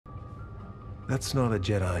That's not a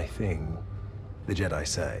Jedi thing. The Jedi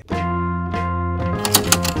say.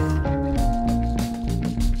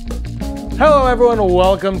 Hello everyone,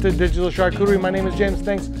 welcome to Digital Charcuterie. My name is James.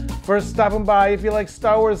 Thanks for stopping by. If you like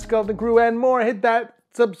Star Wars, Skeleton Crew, and more, hit that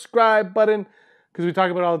subscribe button because we talk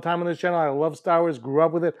about it all the time on this channel. I love Star Wars, grew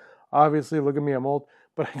up with it. Obviously, look at me, I'm old,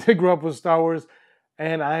 but I did grow up with Star Wars,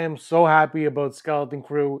 and I am so happy about Skeleton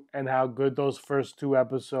Crew and how good those first two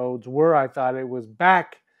episodes were. I thought it was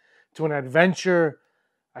back to an adventure,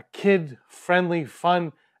 a kid-friendly,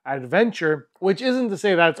 fun adventure, which isn't to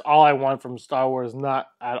say that's all I want from Star Wars, not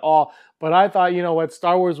at all. But I thought, you know what,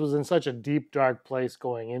 Star Wars was in such a deep, dark place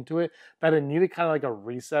going into it that it needed kind of like a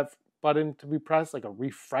reset button to be pressed, like a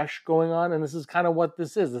refresh going on. And this is kind of what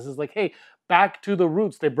this is. This is like, hey, back to the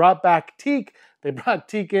roots. They brought back Teak. They brought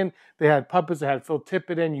Teak in. They had puppets. They had Phil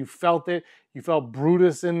Tippett in. You felt it. You felt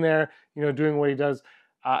Brutus in there, you know, doing what he does.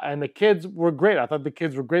 And the kids were great. I thought the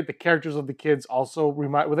kids were great. The characters of the kids also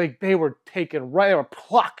they were taken right or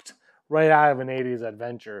plucked right out of an 80s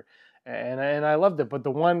adventure. And I loved it. But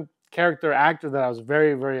the one character actor that I was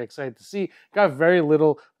very, very excited to see got very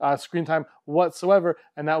little screen time whatsoever,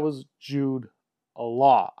 and that was Jude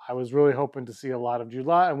Law. I was really hoping to see a lot of Jude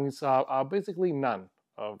Law, and we saw basically none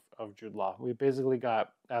of Jude Law. We basically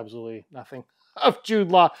got absolutely nothing of Jude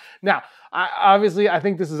Law. Now, I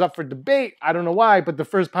think this is up for debate. I don't know why, but the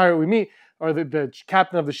first pirate we meet, or the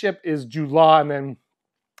captain of the ship, is Jude Law, and then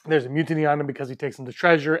there's a mutiny on him because he takes him the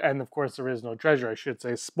treasure, and of course there is no treasure, I should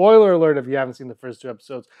say. Spoiler alert if you haven't seen the first two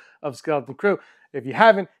episodes of Skeleton Crew. If you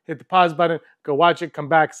haven't, hit the pause button, go watch it, come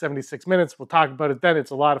back, 76 minutes. We'll talk about it then.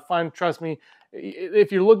 It's a lot of fun, trust me.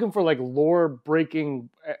 If you're looking for like lore-breaking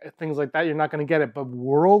things like that, you're not going to get it. But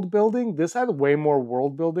world building, this had way more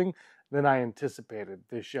world building than I anticipated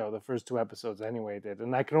this show. The first two episodes anyway did.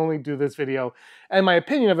 And I can only do this video and my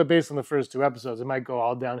opinion of it based on the first two episodes. It might go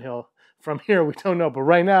all downhill from here, we don't know. But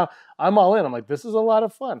right now, I'm all in. I'm like, this is a lot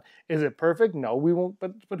of fun. Is it perfect? No, we won't.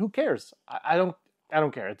 But who cares? I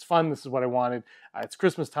don't care. It's fun. This is what I wanted. It's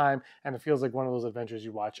Christmas time, and it feels like one of those adventures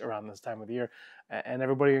you watch around this time of the year. And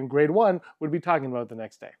everybody in grade 1 would be talking about it the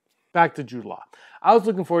next day. Back to Jude Law. I was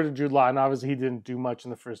looking forward to Jude Law, and obviously he didn't do much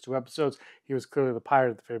in the first two episodes. He was clearly the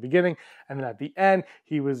pirate at the very beginning, and then at the end,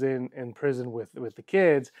 he was in prison with the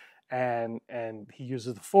kids, and he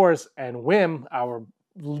uses the Force, and Wim, our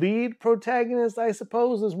lead protagonist, I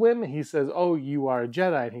suppose, is Wim. He says, oh, you are a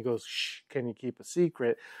Jedi. And he goes, shh, can you keep a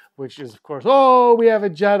secret? Which is, of course, oh, we have a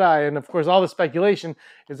Jedi. And of course, all the speculation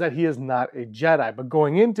is that he is not a Jedi. But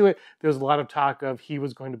going into it, there's a lot of talk of he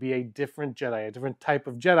was going to be a different Jedi, a different type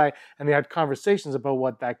of Jedi. And they had conversations about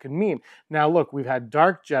what that could mean. Now, look, we've had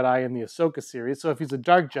Dark Jedi in the Ahsoka series. So if he's a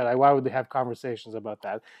Dark Jedi, why would they have conversations about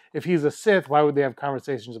that? If he's a Sith, why would they have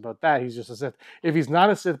conversations about that? He's just a Sith. If he's not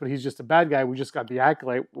a Sith, but he's just a bad guy, we just got the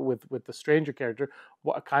Acolyte with the stranger character,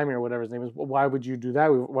 Chimera, or whatever his name is. Why would you do that?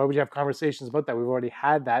 Why would you have conversations about that? We've already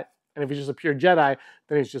had that. And if he's just a pure Jedi,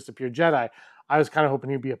 then he's just a pure Jedi. I was kind of hoping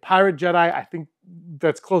he'd be a pirate Jedi. I think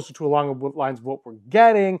that's closer to along the lines of what we're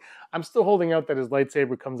getting. I'm still holding out that his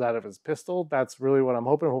lightsaber comes out of his pistol. That's really what I'm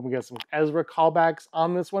hoping. I'm hoping we get some Ezra callbacks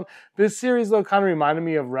on this one. This series, though, kind of reminded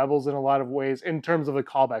me of Rebels in a lot of ways in terms of the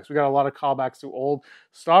callbacks. We got a lot of callbacks to old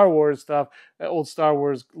Star Wars stuff, old Star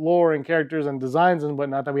Wars lore and characters and designs and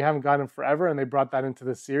whatnot that we haven't gotten forever, and they brought that into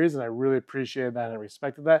this series, and I really appreciated that and I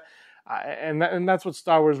respected that. And that's what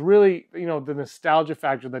Star Wars really, you know, the nostalgia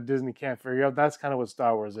factor that Disney can't figure out. That's kind of what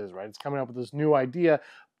Star Wars is, right? It's coming up with this new idea,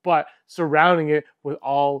 but surrounding it with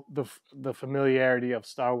all the familiarity of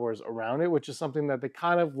Star Wars around it, which is something that they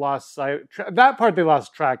kind of lost sight. That part they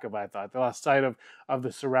lost track of, I thought. They lost sight of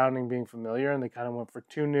the surrounding being familiar, and they kind of went for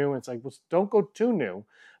too new. And it's like, well, don't go too new.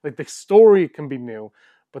 Like, the story can be new,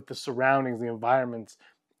 but the surroundings, the environments,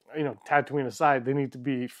 you know, Tatooine aside, they need to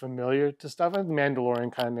be familiar to stuff. And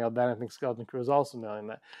Mandalorian kind of nailed that. I think Skeleton Crew is also nailing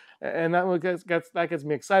that, and that gets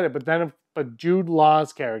me excited. But Jude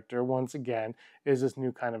Law's character, once again, is this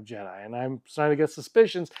new kind of Jedi, and I'm starting to get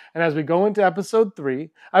suspicions. And as we go into Episode 3,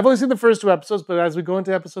 I've only seen the first two episodes, but as we go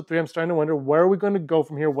into Episode 3, I'm starting to wonder, where are we going to go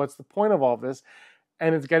from here? What's the point of all this?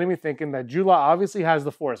 And it's getting me thinking that Jude Law obviously has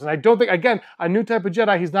the Force. And I don't think, again, a new type of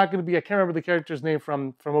Jedi, he's not going to be, I can't remember the character's name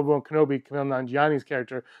from Obi-Wan Kenobi, Kumail Nanjiani's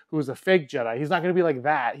character, who's a fake Jedi. He's not going to be like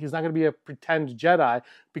that. He's not going to be a pretend Jedi.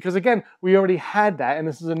 Because again, we already had that, and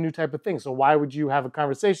this is a new type of thing. So why would you have a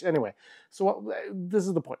conversation? Anyway, so this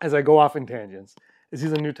is the point. As I go off in tangents, is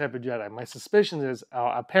he's a new type of Jedi. My suspicion is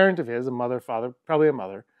a parent of his, a mother, father, probably a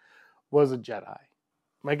mother, was a Jedi.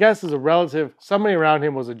 My guess is a relative, somebody around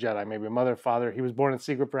him was a Jedi, maybe a mother, father. He was born in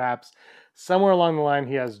secret, perhaps. Somewhere along the line,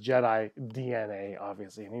 he has Jedi DNA,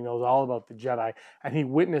 obviously, and he knows all about the Jedi, and he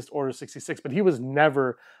witnessed Order 66, but he was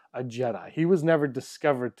never a Jedi. He was never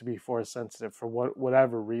discovered to be Force sensitive for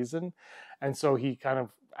whatever reason. And so he kind of,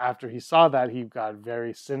 after he saw that, he got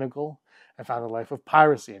very cynical and found a life of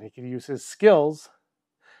piracy. And he could use his skills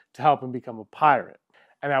to help him become a pirate.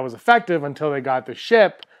 And that was effective until they got the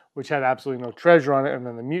ship, which had absolutely no treasure on it, and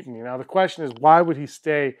then the mutiny. Now the question is, why would he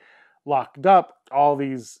stay locked up all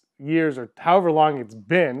these years or however long it's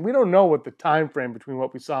been? We don't know what the time frame between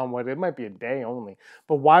what we saw and what, it might be a day only,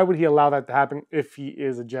 but why would he allow that to happen if he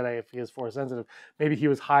is a Jedi, if he is Force sensitive? Maybe he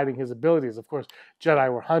was hiding his abilities. Of course,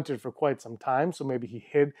 Jedi were hunted for quite some time, so maybe he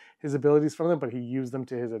hid his abilities from them, but he used them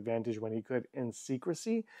to his advantage when he could in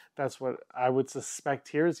secrecy. That's what I would suspect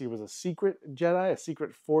here, is he was a secret Jedi, a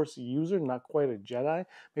secret Force user, not quite a Jedi.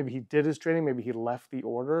 Maybe he did his training, maybe he left the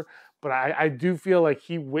Order, but I do feel like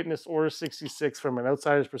he witnessed Order 66 from an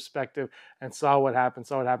outsider's perspective and saw what happened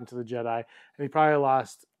to the Jedi, and he probably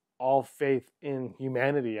lost all faith in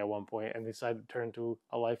humanity at one point and decided to turn to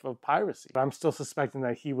a life of piracy. But I'm still suspecting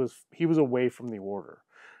that he was away from the Order.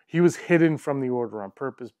 He was hidden from the Order on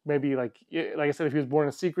purpose. Maybe like I said, if he was born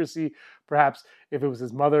in secrecy, perhaps if it was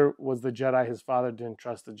his mother was the Jedi, his father didn't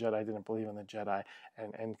trust the Jedi, didn't believe in the Jedi,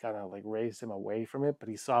 and kind of like raised him away from it. But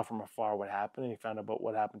he saw from afar what happened, and he found out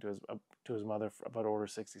what happened to his mother about Order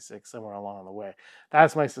 66 somewhere along the way.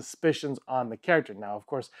 That's my suspicions on the character. Now, of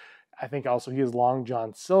course, I think also he is Long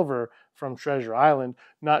John Silver from Treasure Island,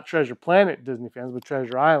 not Treasure Planet, Disney fans, but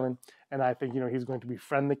Treasure Island. And I think, he's going to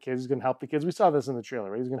befriend the kids. He's going to help the kids. We saw this in the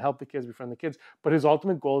trailer, right? He's going to help the kids, befriend the kids. But his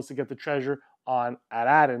ultimate goal is to get the treasure at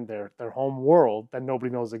Aden, their home world that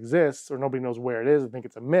nobody knows exists, or nobody knows where it is. I think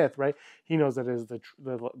it's a myth, right? He knows that it is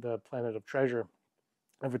the planet of treasure,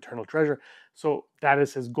 of eternal treasure. So that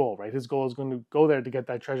is his goal, right? His goal is going to go there to get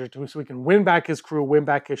that treasure so he can win back his crew, win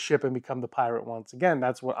back his ship, and become the pirate once again.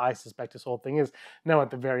 That's what I suspect this whole thing is. Now,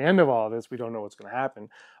 at the very end of all of this, we don't know what's going to happen,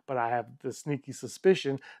 but I have the sneaky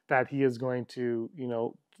suspicion that he is going to,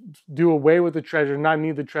 do away with the treasure, not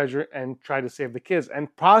need the treasure, and try to save the kids.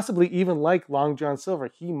 And possibly even like Long John Silver,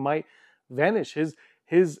 he might vanish.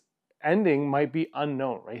 His ending might be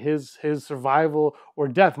unknown, right? His survival or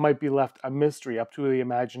death might be left a mystery, up to the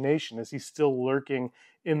imagination. Is he still lurking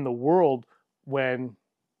in the world when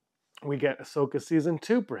we get Ahsoka season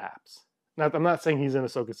 2, perhaps? I'm not saying he's in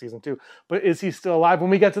Ahsoka season 2, but is he still alive when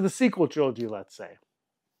we get to the sequel trilogy, let's say?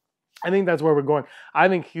 I think that's where we're going. I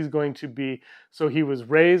think he's going to be, so he was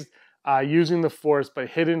raised using the Force, but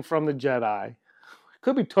hidden from the Jedi.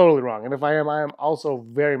 Could be totally wrong, and if I am also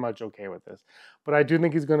very much okay with this. But I do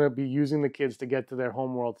think he's going to be using the kids to get to their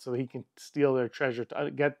homeworld so he can steal their treasure, to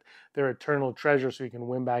get their eternal treasure so he can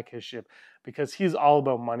win back his ship. Because he's all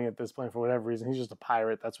about money at this point for whatever reason. He's just a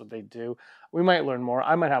pirate. That's what they do. We might learn more.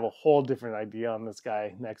 I might have a whole different idea on this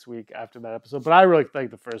guy next week after that episode. But I really like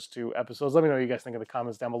the first 2 episodes. Let me know what you guys think in the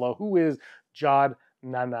comments down below. Who is Jod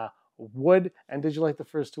Na Nawood? And did you like the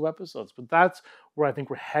first 2 episodes? But that's where I think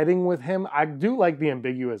we're heading with him. I do like the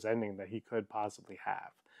ambiguous ending that he could possibly have,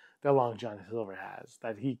 that Long John Silver has,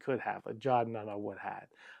 that he could have, a Jod Na Nawood had.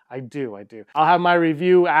 I do. I'll have my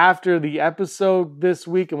review after the episode this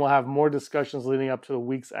week, and we'll have more discussions leading up to the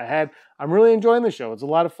weeks ahead. I'm really enjoying the show. It's a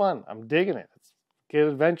lot of fun. I'm digging it. It's a kid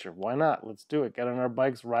adventure. Why not? Let's do it. Get on our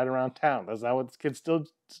bikes, ride around town. That's not what kids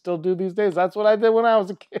still do these days. That's what I did when I was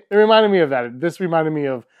a kid. It reminded me of that. This reminded me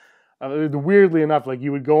of, weirdly enough, like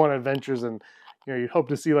you would go on adventures and you'd hope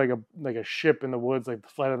to see like a ship in the woods, like the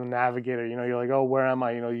Flight of the Navigator. You're like, oh, where am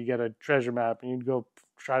I? You get a treasure map and you'd go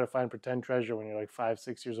try to find pretend treasure when you're like 5,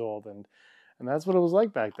 6 years old, and that's what it was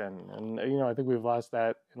like back then. And I think we've lost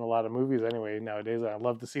that in a lot of movies anyway nowadays. I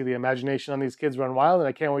love to see the imagination on these kids run wild, and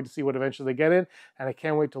I can't wait to see what eventually they get in, and I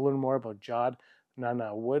can't wait to learn more about Jod Na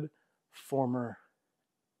Nawood, former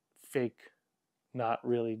fake, not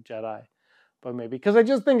really Jedi, but maybe, because I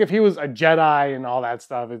just think if he was a Jedi and all that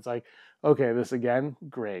stuff, it's like, okay, this again,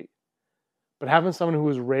 great. But having someone who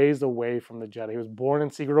was raised away from the Jedi, he was born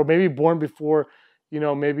in secret, or maybe born before,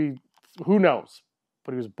 maybe, who knows?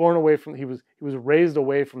 But he was born away from, he was raised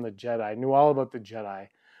away from the Jedi, knew all about the Jedi,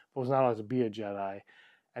 but was not allowed to be a Jedi.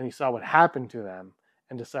 And he saw what happened to them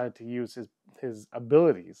and decided to use his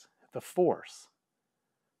abilities, the Force,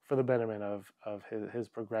 for the betterment of his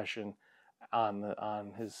progression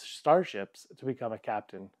on his starships to become a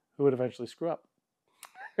captain who would eventually screw up.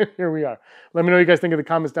 Here we are. Let me know what you guys think in the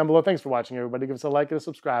comments down below. Thanks for watching, everybody. Give us a like and a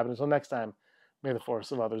subscribe. And until next time, may the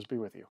Force of others be with you.